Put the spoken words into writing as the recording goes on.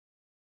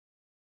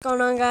Going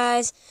on,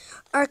 guys?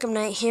 Arkham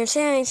Knight here.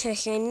 Today I'm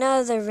taking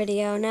another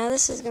video. Now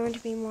this is going to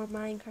be more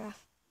Minecraft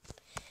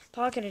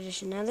Pocket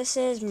Edition. Now this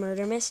is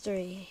Murder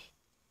Mystery.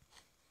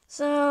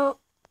 So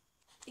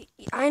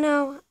I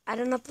know I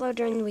don't upload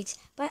during the weeks,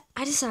 but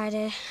I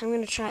decided I'm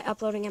going to try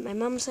uploading at my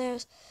mom's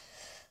house.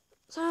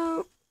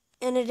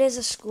 And it is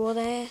a school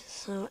day,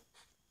 so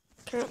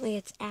currently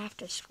it's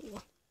after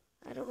school.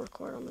 I don't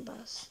record on the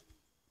bus.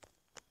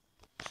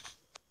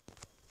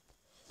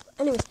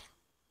 Anyways,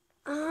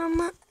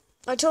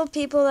 I told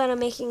people that I'm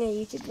making a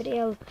YouTube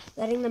video,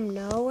 letting them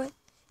know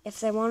if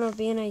they want to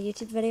be in a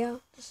YouTube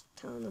video. Just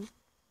telling them.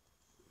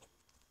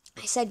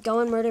 I said go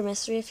in Murder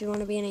Mystery if you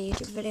want to be in a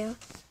YouTube video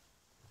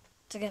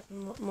to get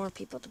more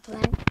people to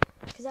play.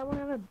 Because I want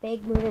to have a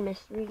big Murder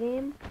Mystery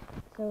game,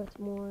 so it's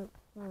more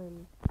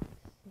fun.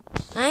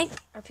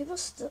 Are people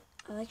still...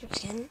 I like your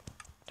skin.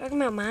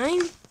 Talking about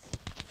mine?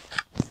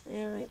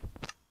 Alright.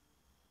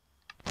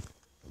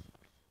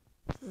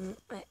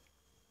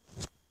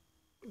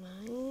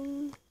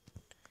 Mine?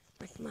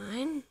 Like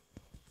mine?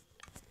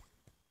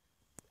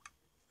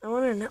 I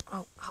want to know...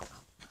 Oh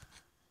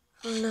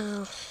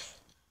no.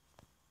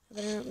 I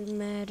better not be the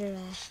murderer.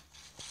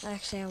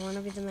 Actually, I want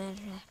to be the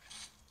murderer.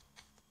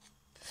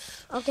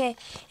 Okay,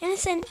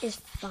 innocent is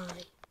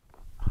fine.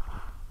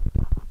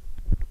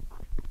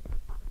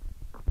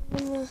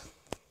 I'm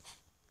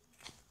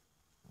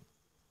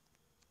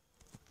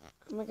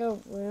gonna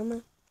go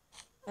room.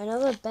 I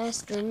know the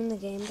best room in the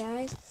game,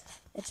 guys.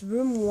 It's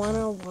room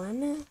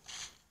 101.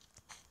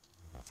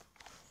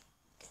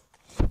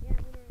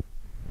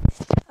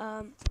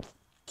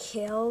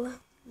 Kill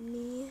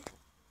me.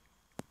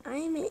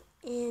 I'm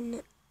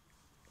in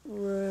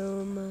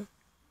room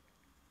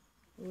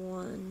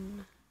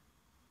 1.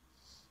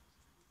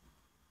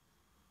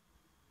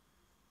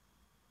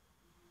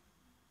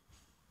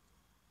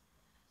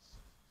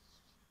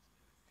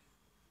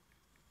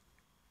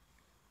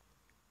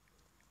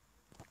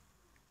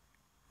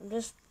 I'm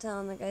just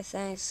telling the guy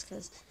thanks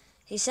because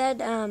he said,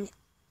 No!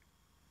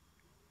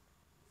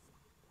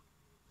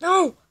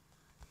 No.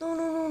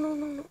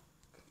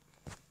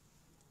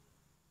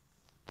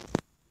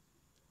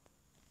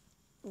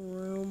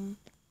 Room.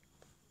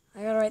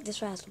 I gotta write this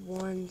fast.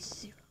 1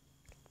 0.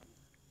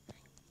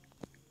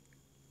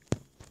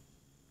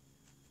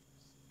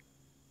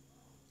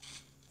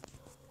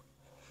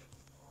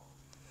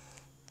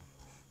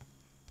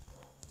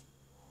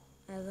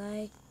 I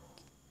like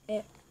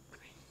it.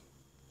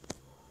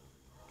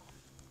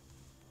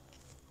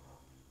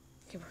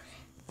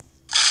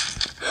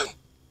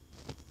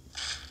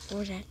 What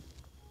was that?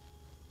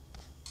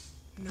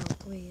 No,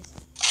 please.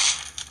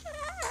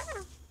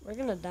 We're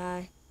gonna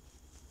die.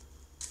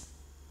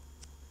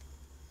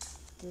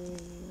 Do you like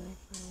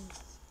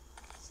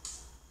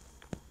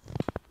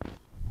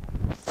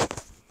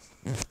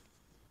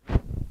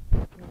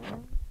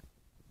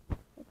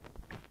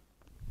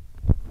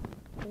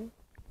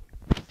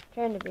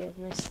trying to be as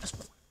nice as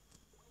possible.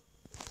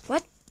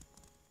 What?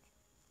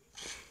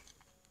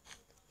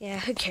 Yeah,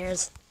 who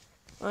cares?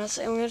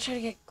 Honestly, I'm gonna try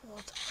to get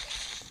gold.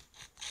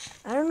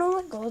 I don't know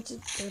what gold is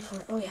good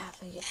for. Oh yeah,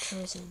 if I get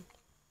chosen.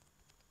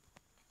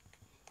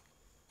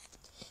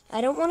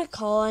 I don't want to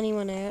call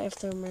anyone out if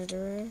they're a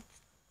murderer.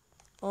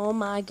 Oh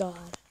my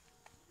god.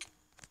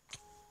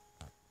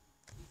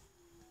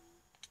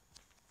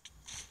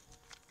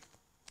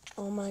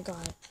 Oh my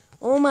god.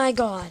 Oh my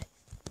god.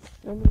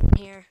 No one in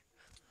here.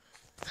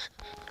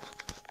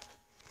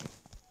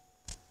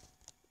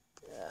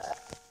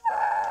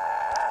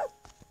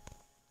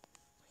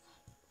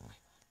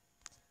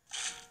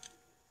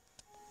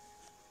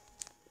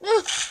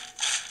 No!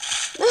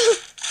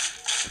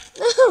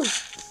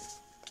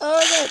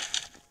 Oh god.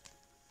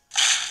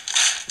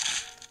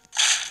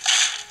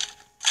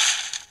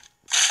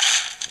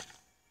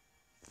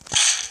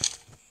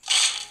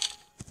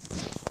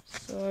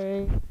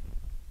 Sorry.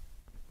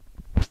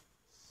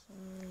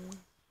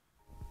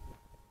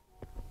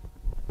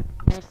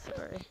 I'm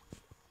sorry.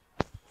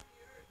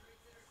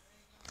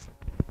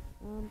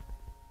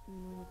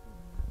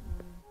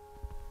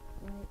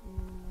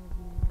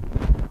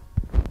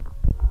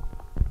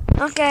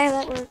 Okay,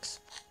 that works.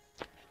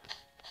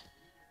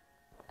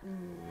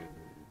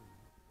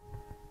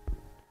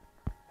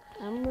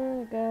 I'm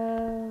gonna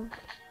go.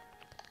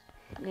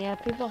 Yeah,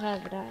 people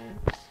have died.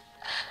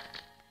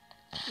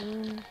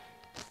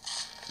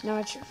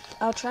 No,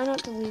 I'll try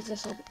not to leave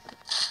this open.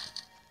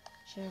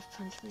 Sheriff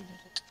punched me today.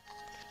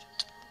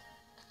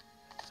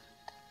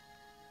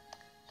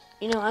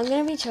 You know, I'm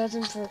gonna be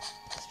chosen for.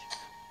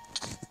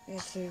 I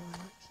have 3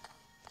 marks.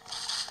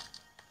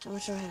 How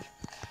much do I have?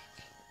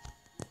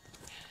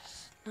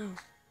 No.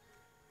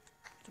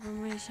 The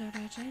one way so it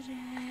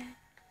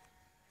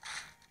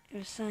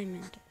was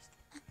Simon test.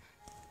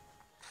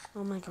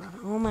 Oh my god.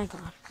 Oh my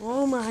god.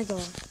 Oh my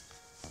god.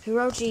 Who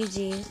wrote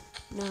GG?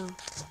 No.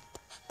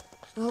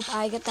 I hope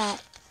I get that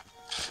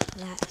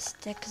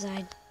stick because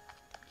I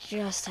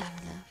just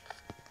have enough.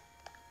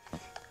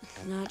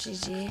 Not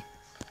GG.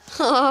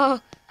 Oh!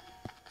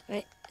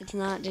 Wait, it's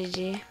not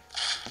GG.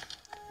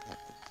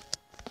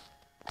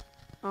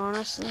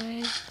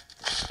 Honestly,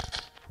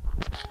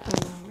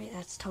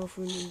 That's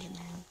Tofu Ninja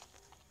Man.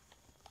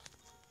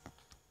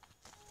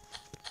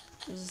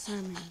 There's a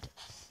Simon.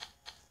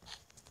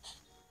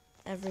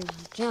 Everyone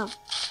jump.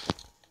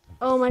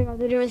 Oh my god,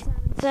 they're doing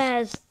Simon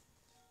Says.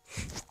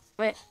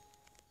 Wait.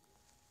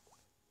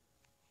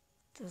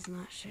 Does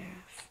not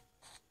sheriff.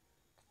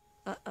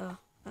 Uh-oh.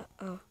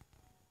 Uh-oh.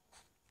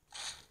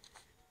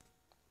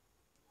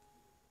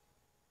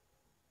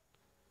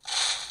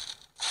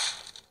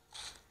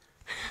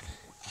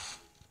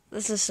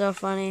 This is so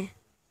funny.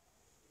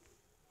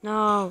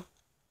 No.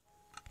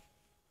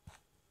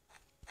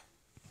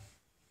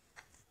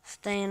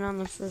 Staying on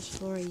the first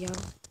floor, yo.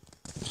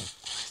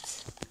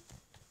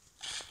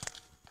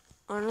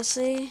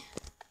 Honestly,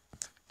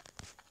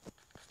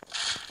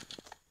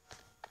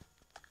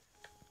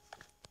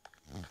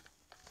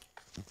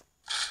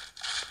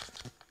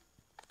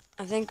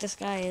 I think this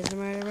guy is a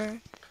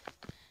murderer.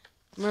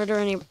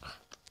 Murdering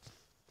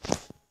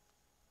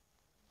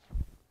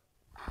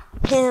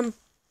him.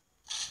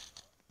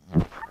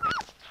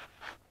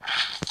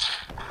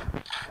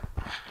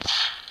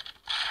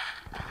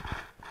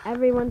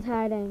 Everyone's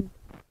hiding.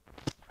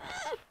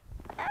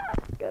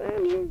 Get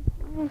in here.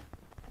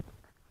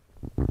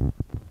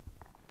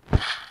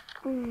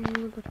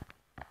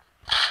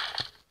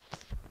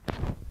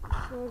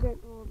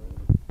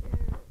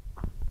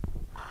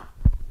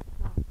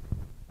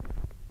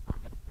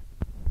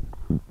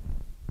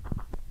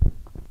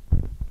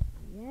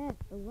 Yes,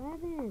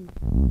 11.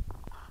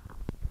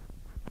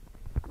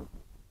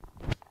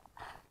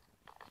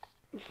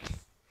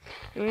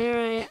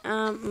 Alright,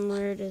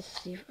 where does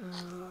Steve?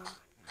 Oh.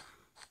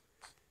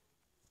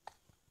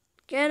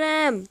 Get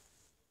him!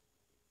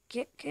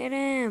 Get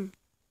him!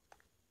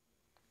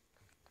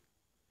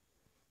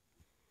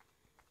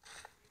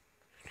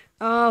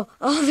 Oh,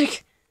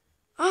 wait.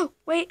 Oh,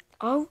 wait.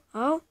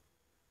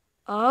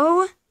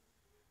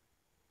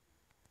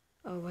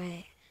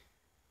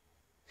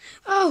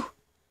 Oh!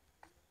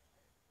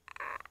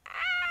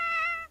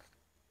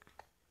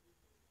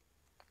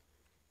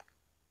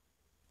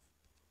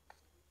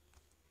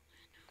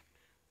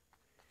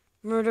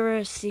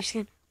 Murderer, Steve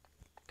Skin.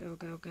 Go.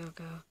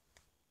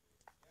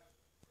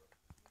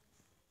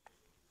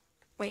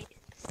 Wait.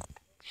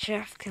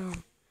 Sheriff, kill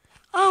him.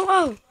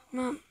 Oh!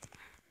 No.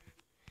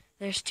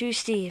 There's 2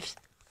 Steves.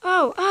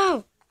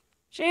 Oh!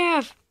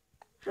 Sheriff!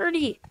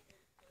 Hurdy!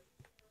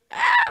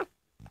 Ah!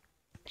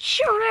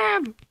 Shoot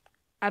him!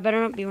 I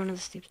better not be one of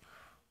the Steves.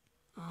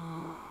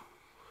 Oh.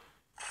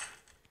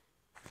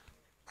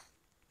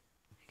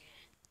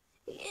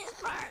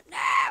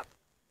 No!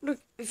 Look,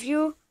 if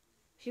you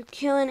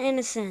kill an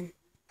innocent,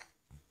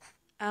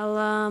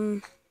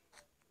 I'll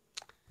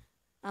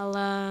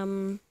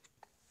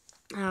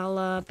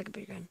pick up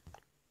your gun.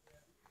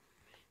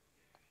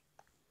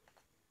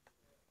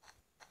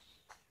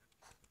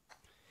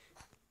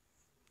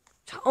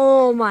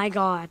 Oh my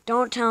god,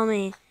 don't tell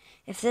me.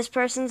 If this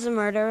person's a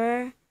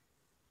murderer...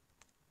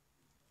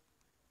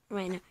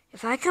 Wait, no.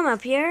 If I come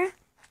up here,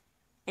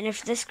 and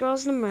if this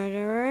girl's the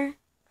murderer...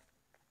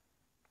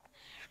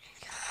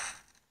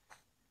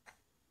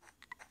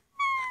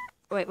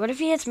 Wait, what if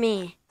he hits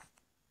me?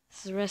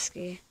 This is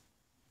risky.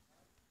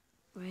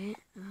 Wait,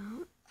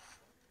 oh.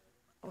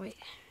 Wait.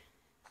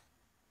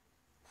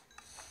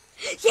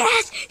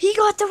 Yes! He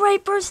got the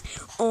right person!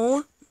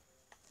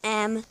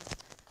 O-M...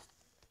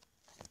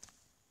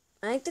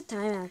 I like the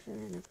time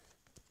accident.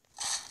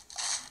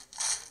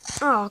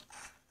 Oh,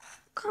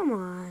 come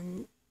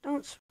on.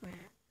 Don't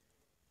swear.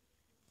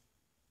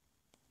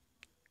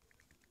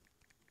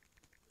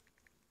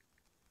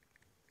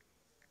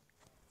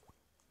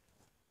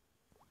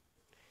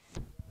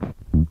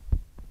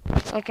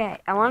 Okay,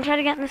 I want to try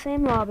to get in the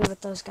same lobby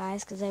with those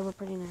guys because they were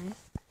pretty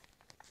nice.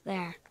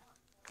 There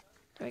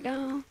we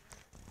go.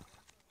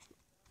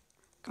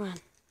 Come on.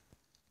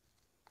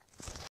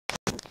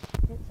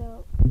 Okay,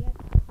 so, yep.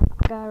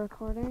 Guy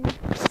recording.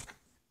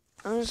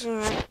 I'm just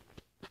gonna...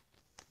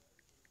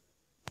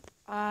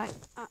 I'm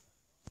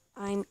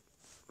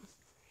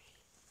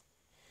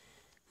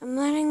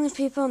letting the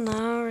people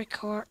now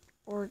record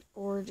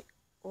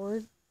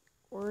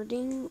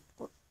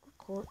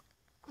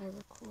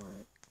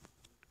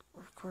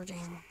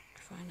recording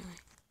finally.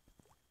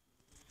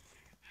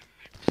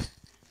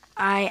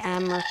 I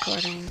am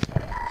recording.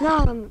 No,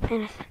 I'm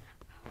innocent.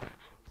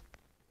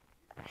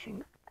 I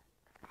think.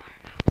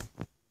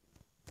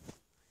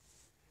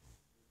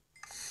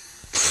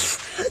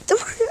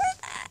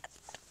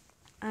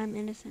 I'm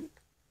innocent.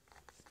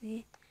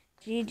 See?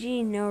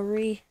 GG, no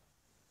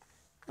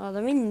Oh,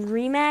 let me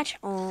rematch?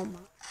 Oh my.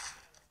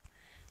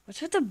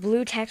 What's with the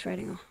blue text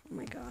writing? Oh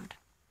my god.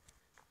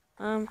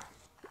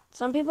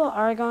 Some people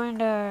are going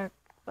to,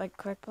 like,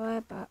 quick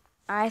play, but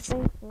I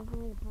think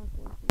personally the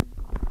population.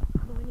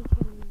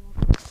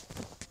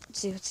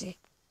 Let's see.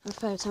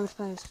 How much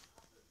players?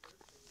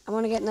 I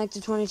want to get in, like,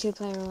 the 22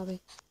 player lobby.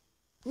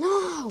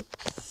 No!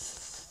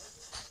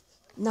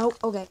 Nope,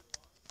 okay.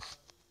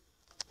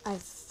 I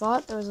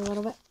thought there was a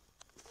little bit.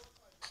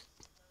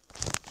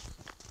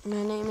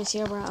 My name is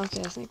here, Brown.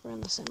 Okay, I think we're in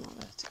the same level.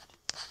 That's good.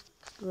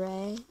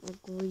 Gray,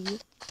 agree.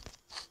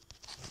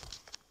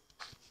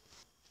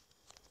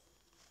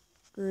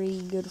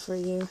 Very good for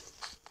you.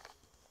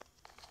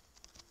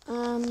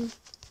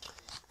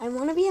 I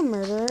want to be a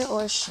murderer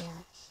or a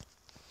sheriff.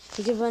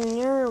 Because when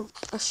you're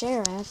a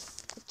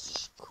sheriff,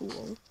 it's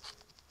cool.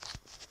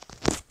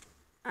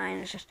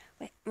 I'm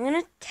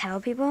gonna tell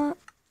people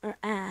or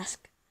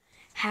ask,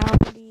 how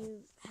do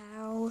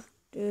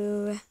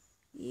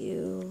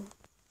you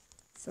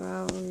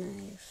throw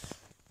knife?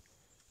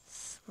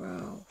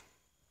 Throw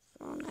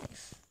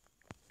knife.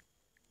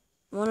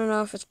 I want to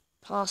know if it's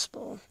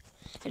possible.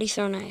 How do you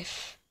throw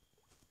knife?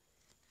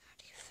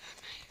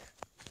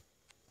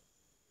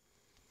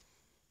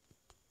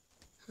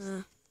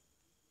 Huh.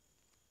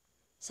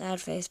 Sad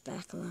face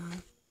back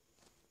alone.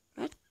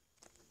 What?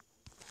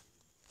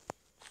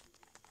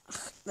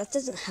 Ugh, that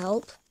doesn't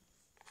help.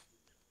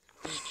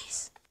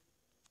 Mayonnaise.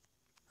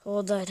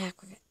 Hold the attack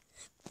bucket.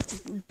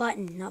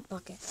 Button, not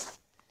bucket.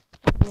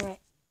 Alright.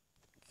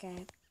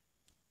 Okay.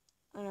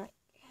 Alright.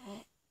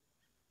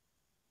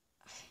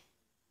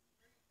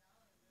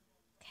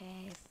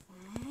 Okay,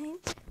 fine.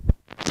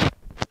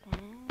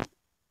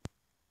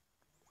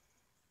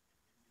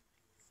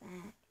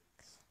 Thanks.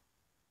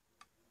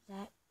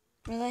 That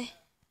really?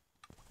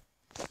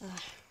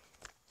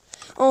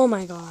 Oh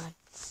my god.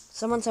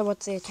 Someone said,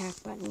 what's the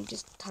attack button? You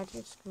just touch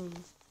your screen.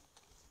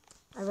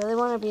 I really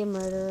want to be a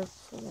murderer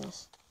for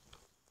this.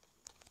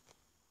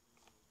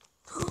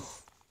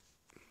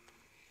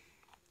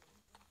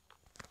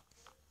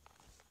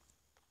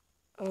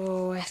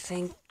 Oh, I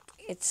think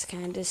it's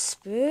kind of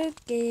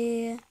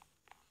spooky.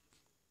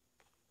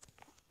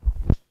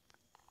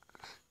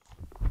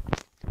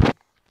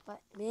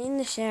 But being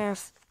the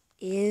sheriff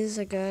is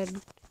a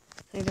good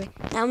thing to be.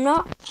 Now, I'm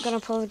not going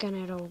to pull the gun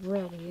out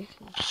already.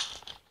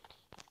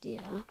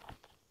 Yeah.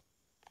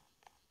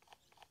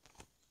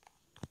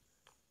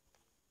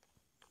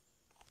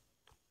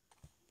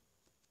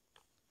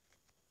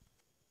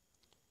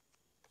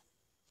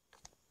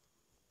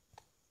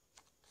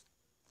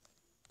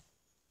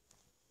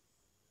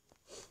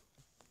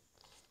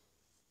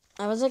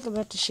 I was like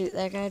about to shoot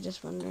that guy,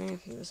 just wondering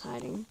if he was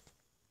hiding.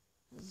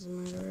 As a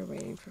murderer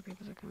waiting for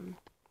people to come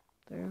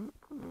through.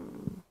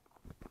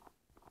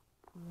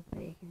 The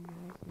bacon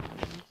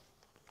guys.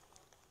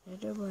 The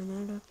double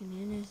not looking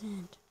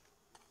innocent.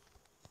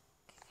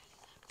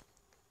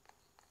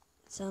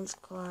 Sounds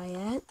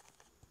quiet.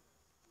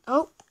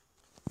 Oh!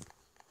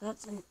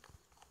 That's an...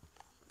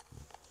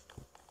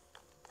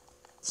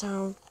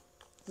 So,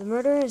 the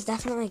murderer is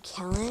definitely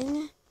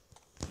killing.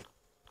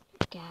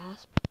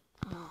 Gasp.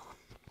 Oh.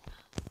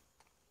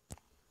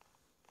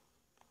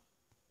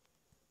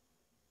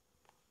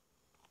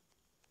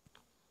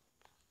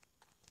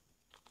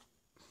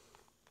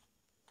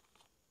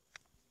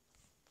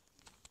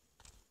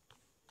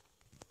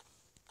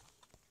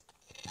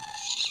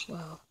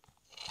 Whoa.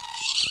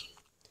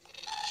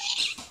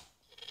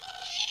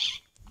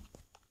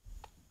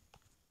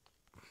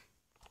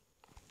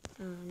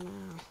 Oh no.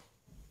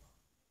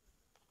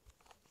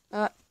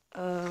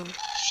 Uh-oh.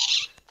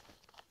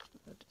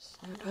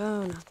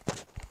 Oh no.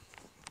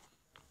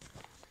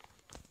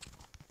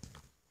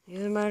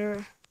 You're the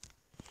murderer.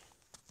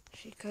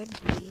 She could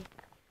be.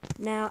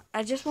 Now,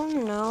 I just want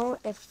to know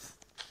if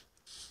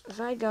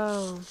I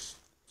go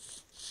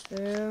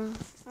through,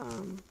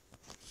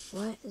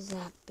 what is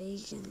that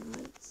bacon?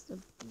 What's the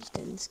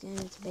beacon skin?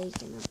 It's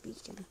bacon, not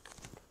beacon.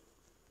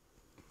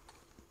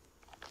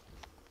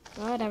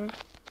 Whatever.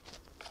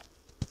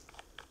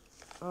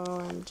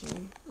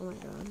 OMG. Oh my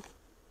god.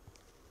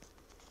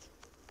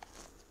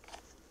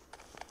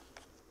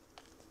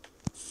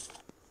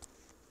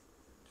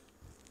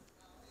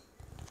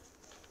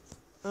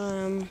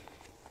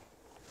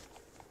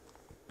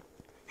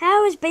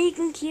 How is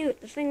bacon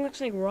cute? This thing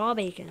looks like raw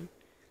bacon.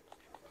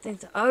 I think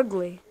it's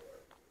ugly.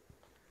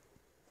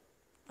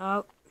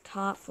 Oh,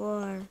 top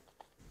floor.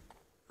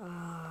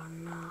 Oh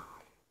no.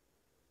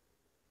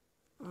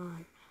 Oh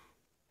no.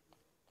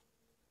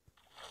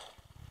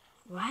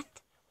 What?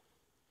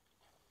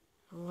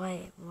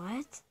 Wait,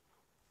 what?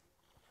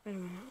 Wait a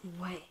minute,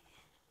 wait.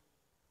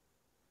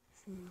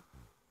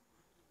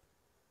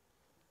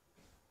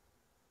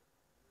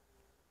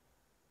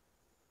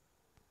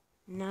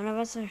 None of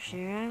us are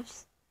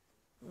sheriffs?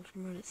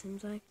 From what it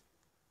seems like.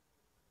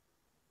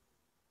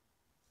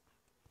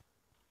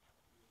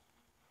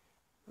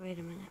 Wait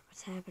a minute,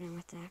 what's happening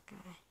with that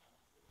guy?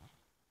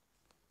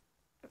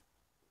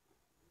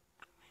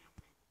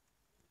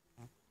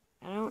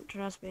 I don't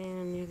trust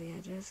being near the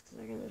edges, because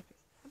I can just be...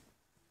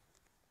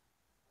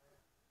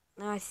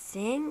 Now I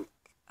think...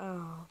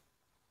 Oh.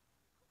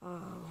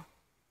 Oh.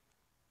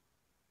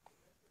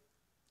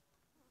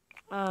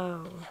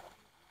 Oh.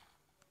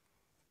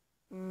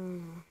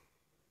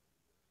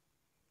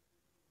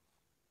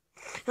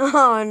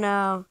 Oh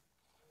no.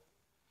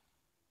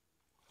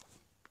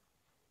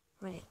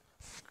 Wait.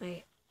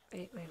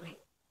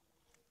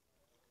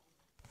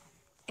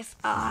 If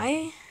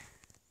I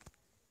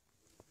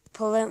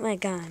pull out my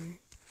gun,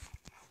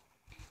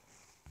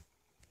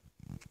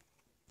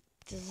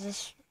 does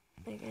this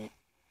make it?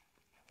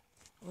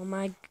 Oh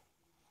my.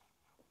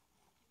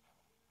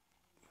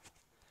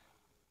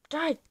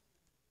 Died.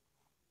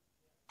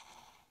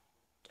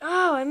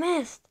 Oh, I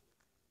missed.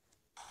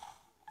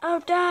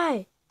 Oh,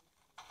 die.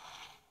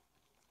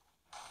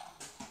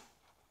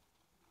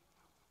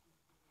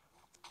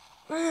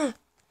 Ah.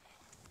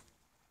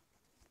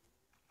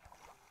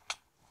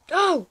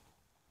 Oh,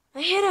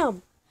 I hit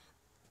him.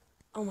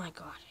 Oh my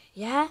god.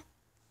 Yeah?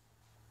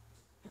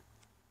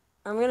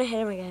 I'm gonna hit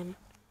him again.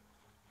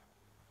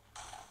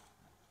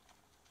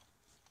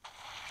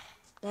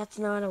 That's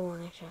not a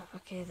warning shot.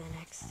 Okay, then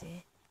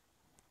XD.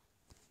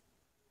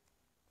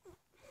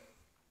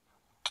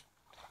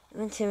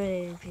 I'm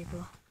intimidating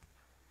people.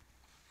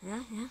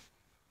 Yeah, yeah.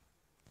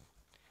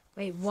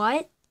 Wait,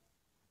 what?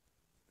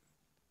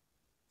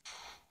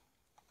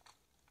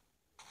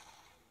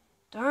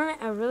 Darn it,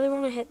 I really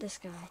want to hit this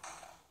guy.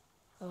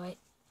 Oh, wait.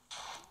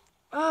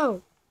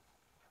 Oh!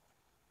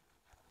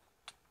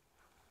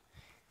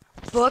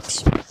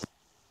 Books.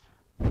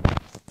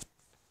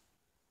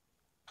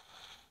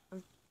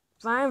 I'm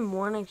firing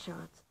warning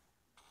shots.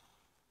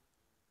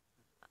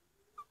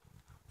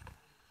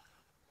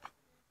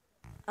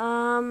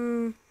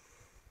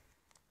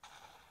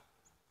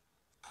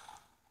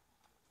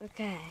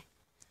 Okay.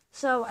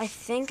 So, I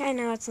think I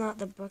know it's not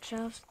the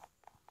bookshelves.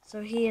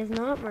 So, he is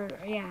not murder.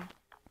 Yeah.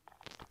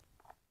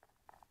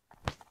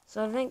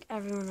 So, I think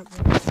everyone up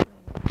there is murder.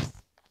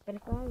 But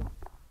if I...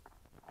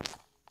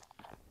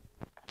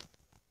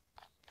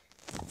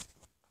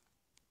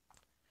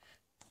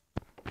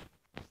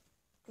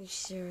 Are you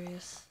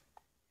serious?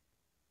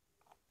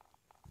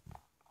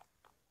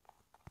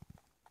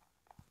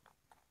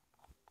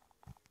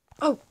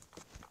 Oh!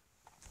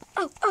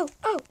 Oh, oh,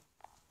 oh!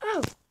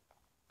 Oh!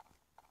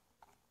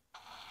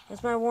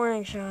 That's my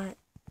warning shot.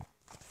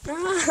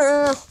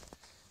 No!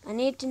 I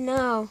need to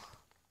know.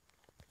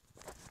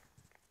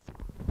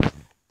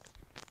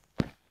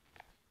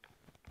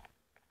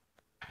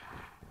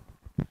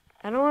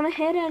 I don't want to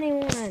hit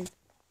anyone.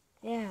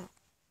 Yeah.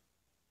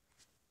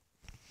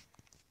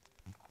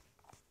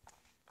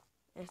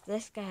 If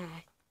this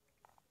guy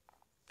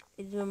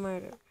is a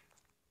murderer.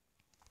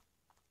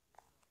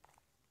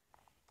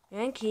 I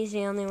think he's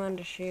the only one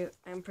to shoot.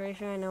 I'm pretty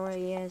sure I know where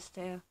he is,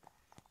 too.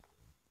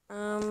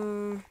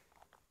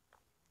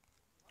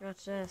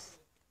 What's this?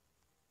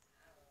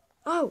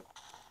 Oh!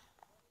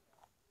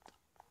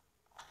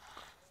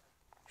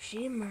 Is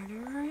she a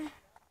murderer?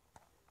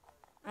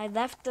 I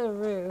left the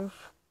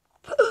roof.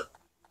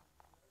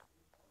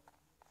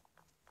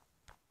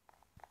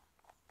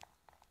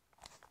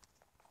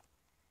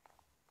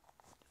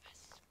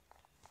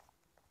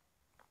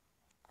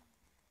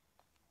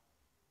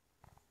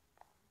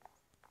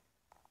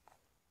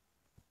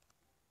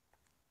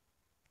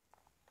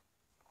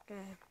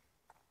 Okay.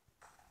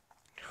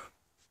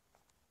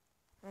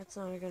 That's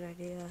not a good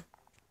idea.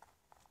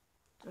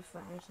 To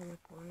fire some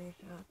warning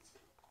shots.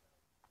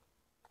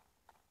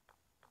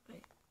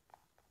 Wait.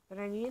 But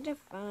I need to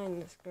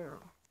find this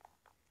girl.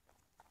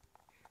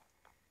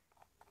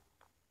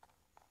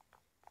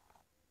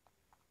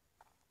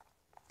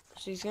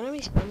 She's gonna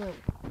be somewhere.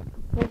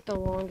 Like the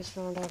longest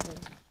round ever.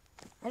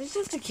 I just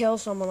have to kill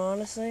someone,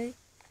 honestly.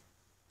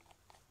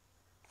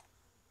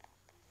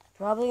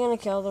 Probably gonna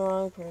kill the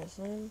wrong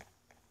person.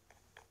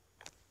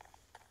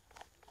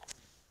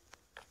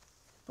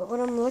 But what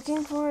I'm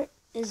looking for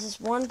is this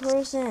one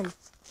person.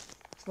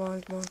 Come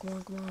on, come on, come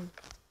on, come on.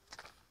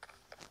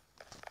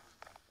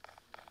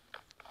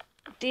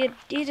 The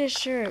Adidas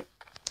shirt.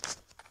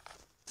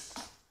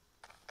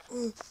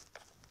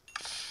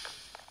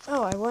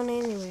 Oh, I won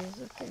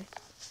anyways. Okay.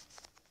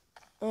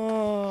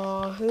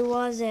 Oh, who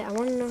was it? I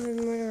want to know who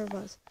the murderer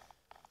was.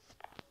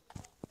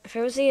 If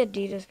it was the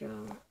Adidas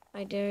girl,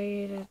 I dare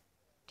you to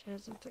try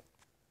something.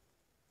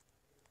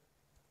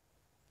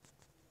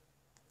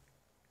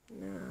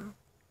 No.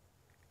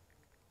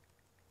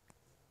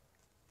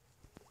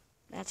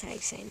 That's how you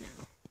say no.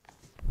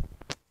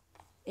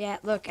 Yeah,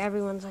 look,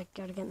 everyone's like,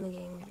 gotta get in the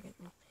game, gotta get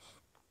in the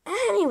game.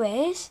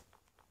 Anyways.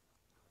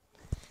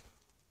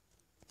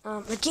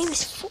 The game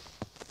is full.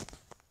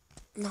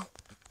 No.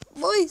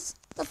 Boys,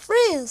 the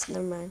friends.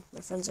 Never mind,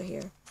 my friends are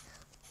here.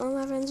 All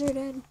my friends are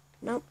dead.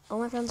 Nope, all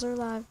my friends are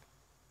alive.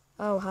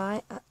 Oh,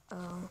 hi.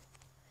 Uh-oh.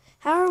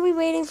 How are we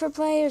waiting for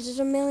players? There's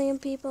a million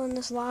people in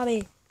this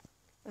lobby.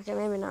 Okay,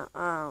 maybe not.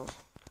 Oh.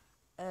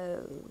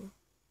 Oh.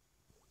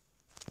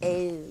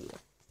 Oh.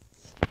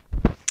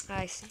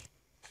 I see.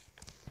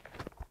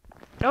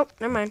 Nope,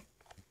 never mind.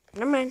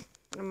 Never mind.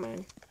 Never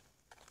mind.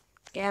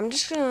 Okay, I'm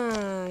just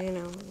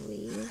gonna,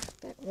 leave.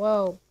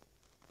 Whoa.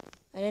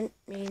 I didn't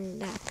mean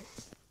that.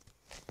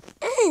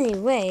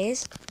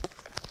 Anyways.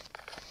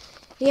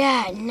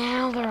 Yeah,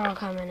 now they're all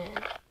coming in.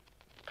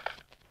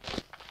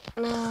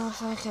 Now,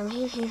 if I come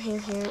here,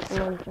 and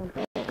then jump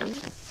in.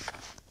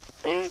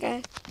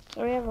 Okay.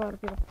 So we have a lot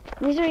of people.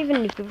 These are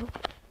even new people.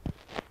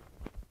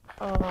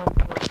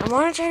 I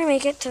want to try to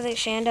make it to the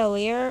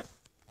chandelier.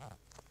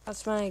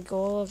 That's my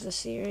goal of the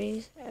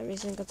series. Every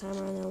single time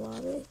I'm in the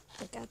lobby,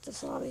 like at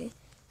this lobby,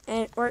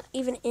 or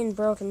even in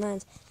Broken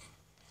Lands,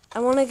 I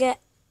want to get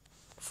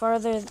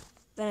farther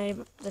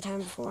than the time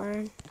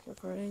before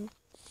recording.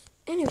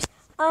 Anyways,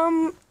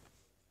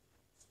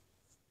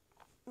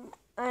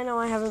 I know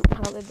I haven't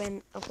probably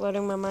been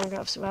uploading my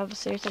Minecraft survival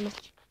series so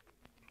much.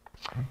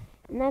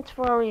 And that's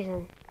for a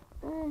reason.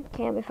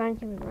 Can't be fine,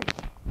 can't be right.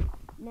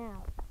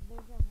 Now,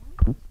 there's one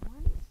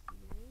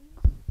series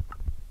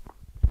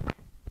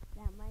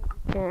that might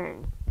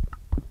return.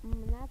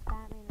 And that's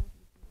Batman.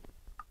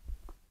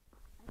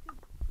 I could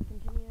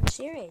continue the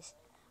series.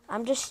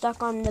 I'm just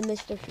stuck on the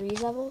Mr.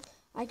 Freeze level.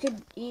 I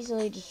could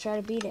easily just try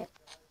to beat it.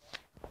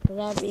 So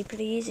that'd be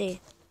pretty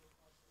easy.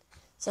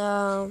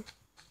 So,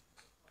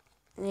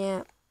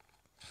 yeah.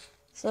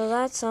 So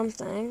that's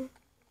something.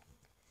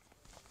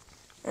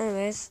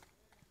 Anyways,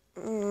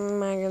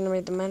 am I gonna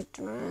read the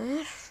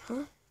murderer?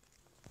 Huh?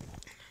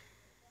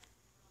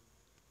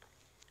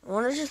 I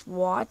wanna just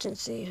watch and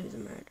see who the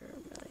murderer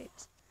really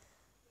is.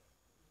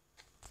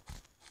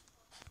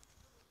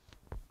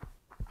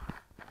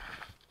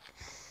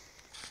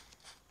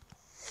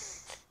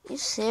 You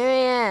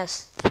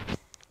serious?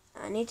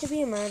 I need to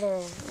be a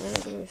murderer. I'm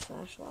gonna do a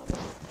slash lobby.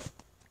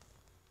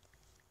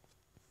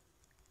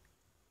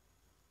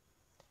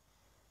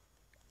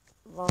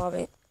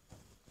 Lobby.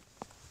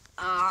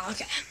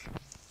 Okay.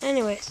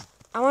 Anyways,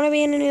 I want to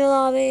be in a new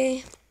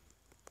lobby.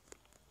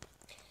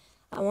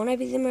 I want to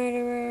be the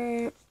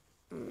murderer.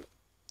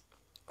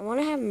 I want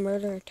to have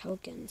murderer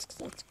tokens, because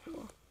that's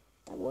cool.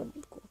 That would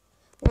be cool.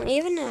 Well,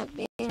 even that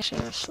being a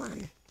sheriff's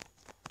fun.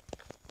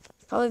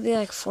 Probably be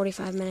like a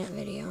 45-minute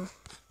video.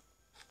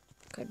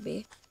 Could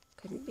be.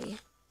 Couldn't be.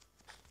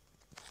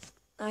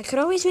 I could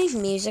always make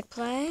music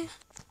play.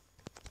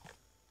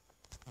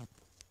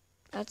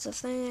 That's a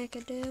thing I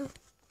could do.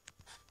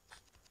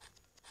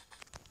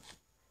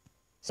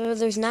 So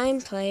there's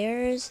 9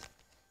 players.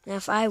 Now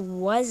if I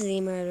was the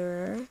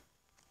murderer...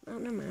 Oh,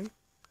 never mind.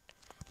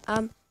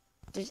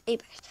 There's 8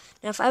 players.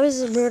 Now if I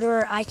was the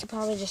murderer, I could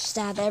probably just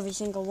stab every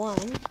single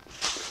one.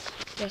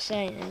 Just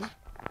saying.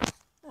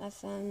 I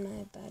found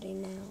my buddy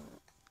now.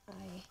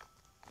 I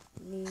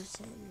lose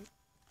him.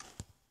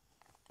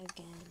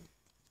 Again.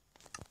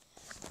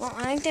 Well,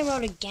 I think they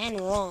wrote again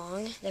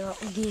wrong. They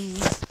wrote again.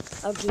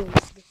 Again.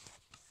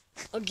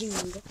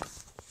 Again.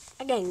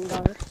 Again,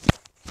 guard.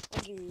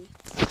 Again.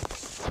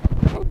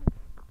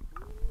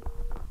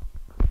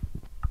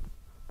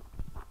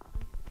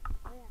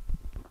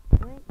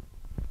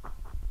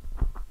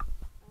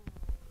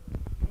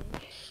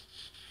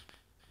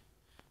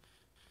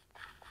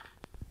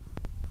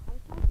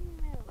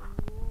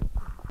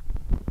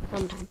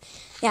 Sometime.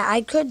 Yeah,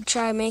 I could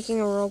try making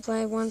a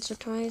roleplay once or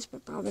twice,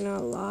 but probably not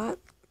a lot.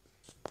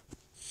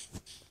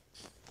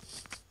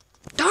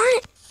 Darn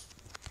it!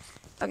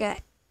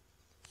 Okay.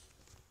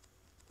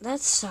 That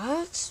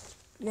sucks.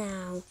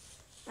 Now,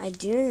 I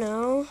do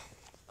know...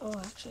 Oh,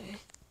 actually...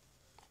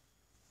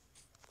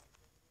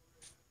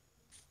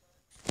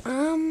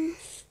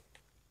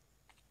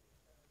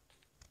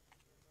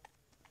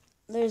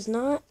 There's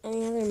not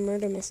any other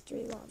murder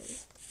mystery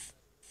lobbies.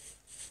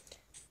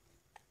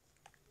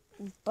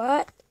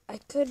 But I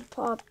could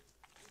pop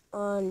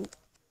on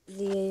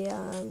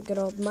the good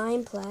old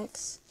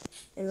Mineplex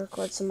and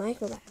record some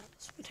micro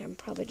battles, which I'm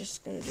probably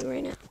just going to do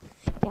right now.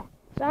 Yeah,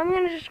 so I'm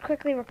going to just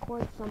quickly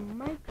record some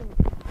micro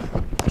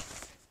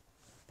battles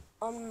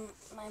on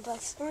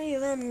Mineplex, or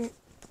even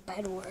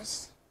Bed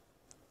Wars.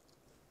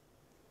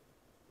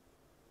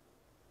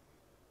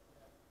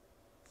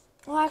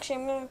 Well, actually,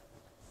 I'm going to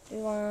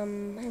do, I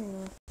don't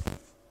know.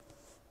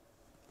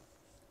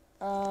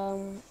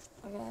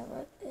 Okay,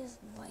 what is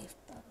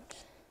Lifeboat?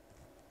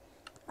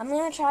 I'm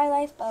gonna try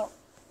Lifeboat.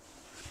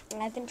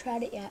 I haven't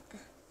tried it yet.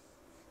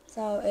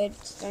 So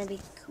it's gonna be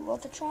cool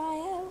to try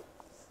out.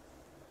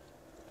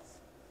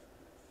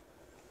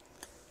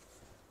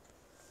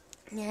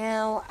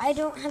 Now, I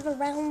don't have a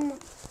realm.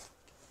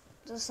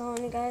 Just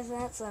telling you guys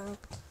that, so.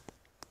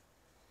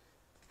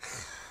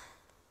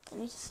 I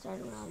need to start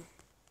a realm.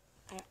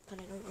 But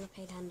I don't want to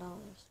pay $10.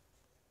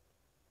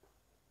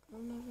 Oh,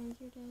 my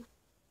friends are dead.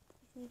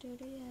 My friends are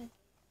dead.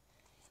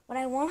 What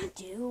I want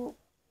to do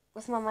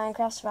with my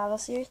Minecraft survival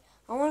series,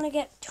 I want to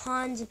get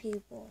tons of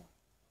people.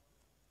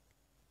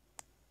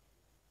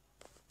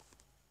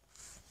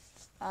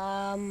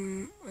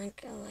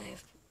 Like a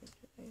life.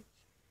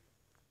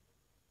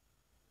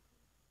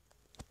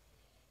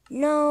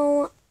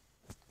 No,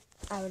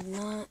 I would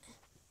not.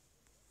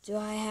 Do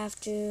I have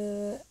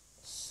to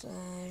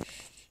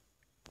slash?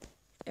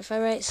 If I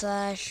write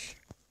slash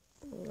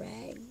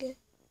reg.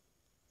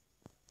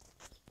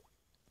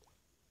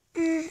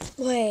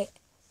 Wait.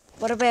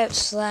 What about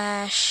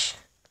slash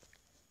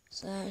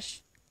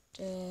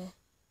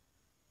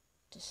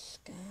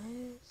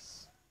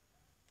disguise?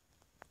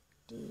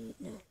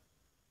 No.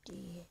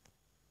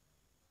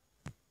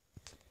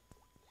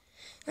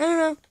 I don't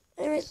know.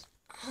 Anyways,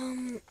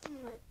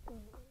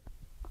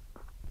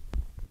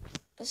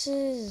 this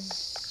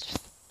is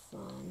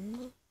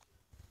fun.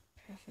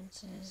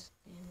 Preferences,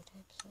 game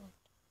type select.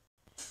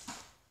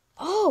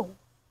 Oh!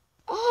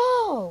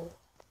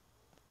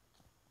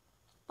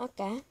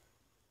 Okay.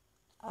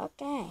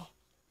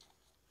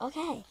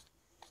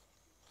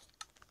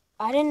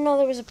 I didn't know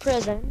there was a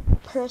prison.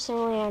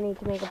 Personally, I need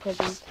to make a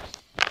prison.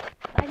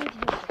 I need to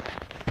do it.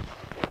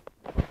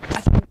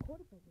 I can record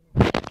a prison.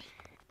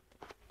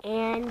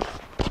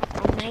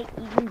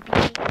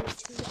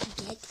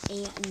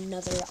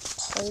 another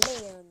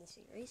player in the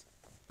series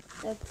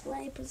to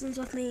play prisons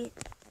with me.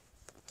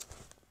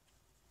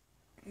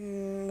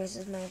 This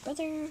is my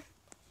brother.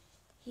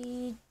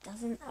 He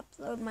doesn't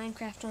upload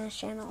Minecraft on his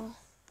channel.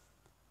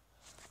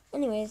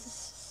 Anyways, this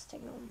is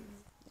taking a little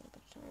bit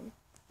of time.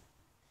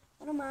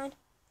 I don't mind.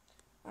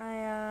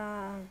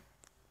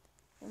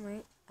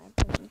 Wait, what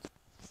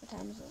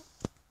time is it?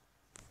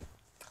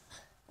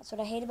 That's what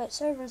I hate about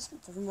servers.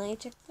 It doesn't let you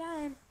check the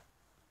time.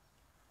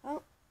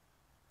 Oh,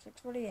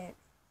 6:48.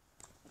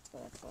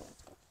 Let's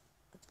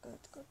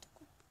go.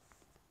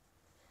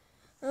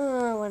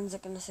 When is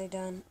it gonna say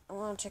done? I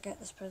wanna check out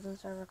this prison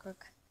server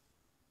quickly,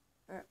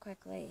 not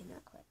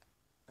quick.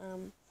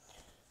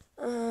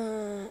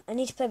 I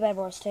need to play Bed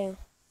Wars too.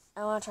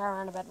 I wanna try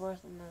around a Bed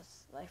Wars in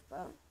this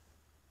lifeboat.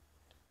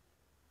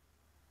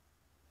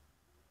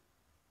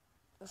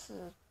 This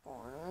is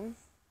boring.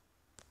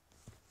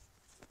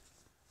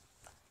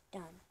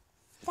 Done.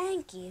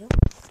 Thank you.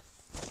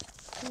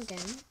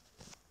 Again.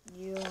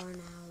 You are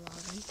now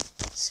logging.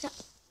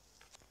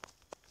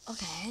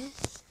 Okay.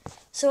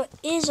 So it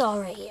is all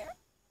right here.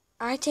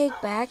 I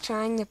take back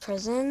trying the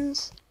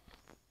prisons.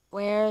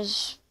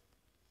 Where's...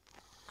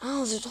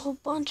 Oh, there's a whole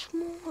bunch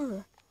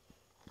more.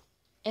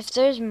 If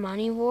there's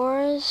Money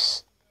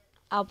Wars,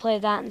 I'll play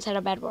that instead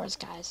of Bed Wars,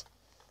 guys.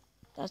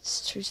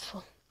 That's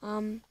truthful.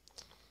 Zombie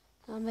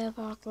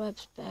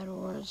Apocalypse, Bed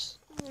Wars.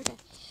 Okay.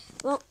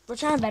 Well, we're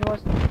trying Bed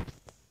Wars.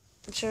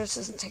 I'm sure this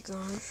doesn't take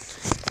long.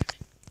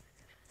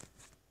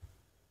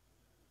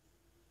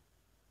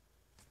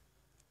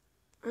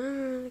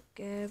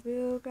 Give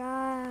you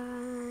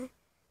guy.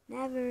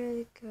 Never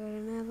really could,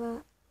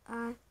 never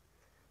I.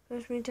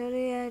 Push me to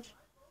the edge.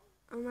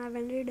 I'm not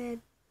even dead.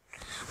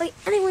 Wait,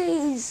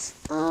 anyways,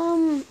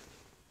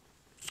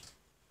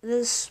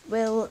 this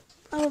will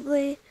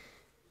probably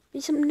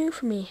be something new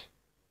for me.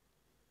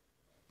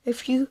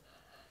 If you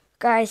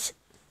guys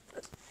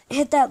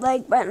hit that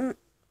like button,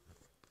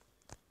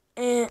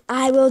 and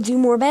I will do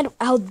more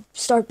I'll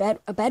start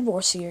a Bed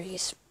Wars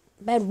series.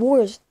 Bed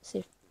Wars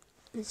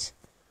series.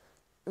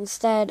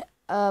 Instead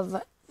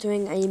of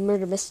doing a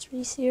murder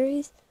mystery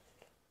series,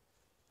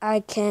 I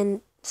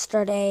can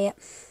start a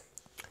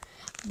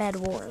Bed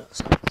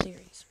Wars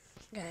series.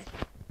 Okay.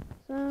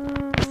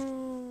 So,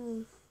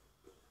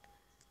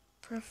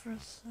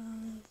 preferences.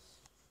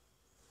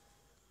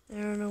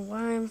 I don't know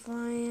why I'm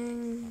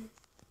flying.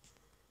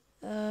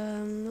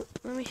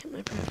 Let me hit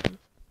my preference.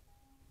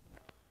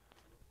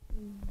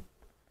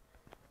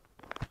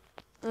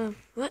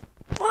 What?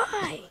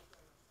 Why?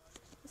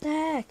 What the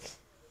heck?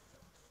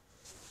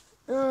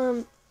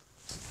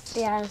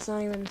 Yeah, it's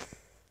not even...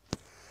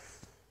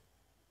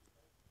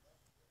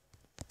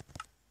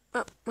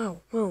 Oh,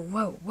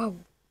 whoa.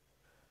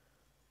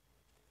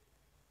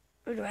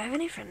 Do I have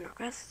any friend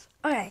requests?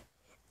 Okay.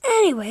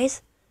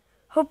 Anyways,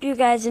 hope you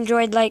guys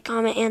enjoyed. Like,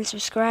 comment, and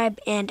subscribe,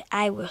 and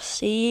I will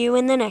see you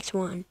in the next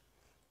one.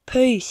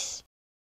 Peace.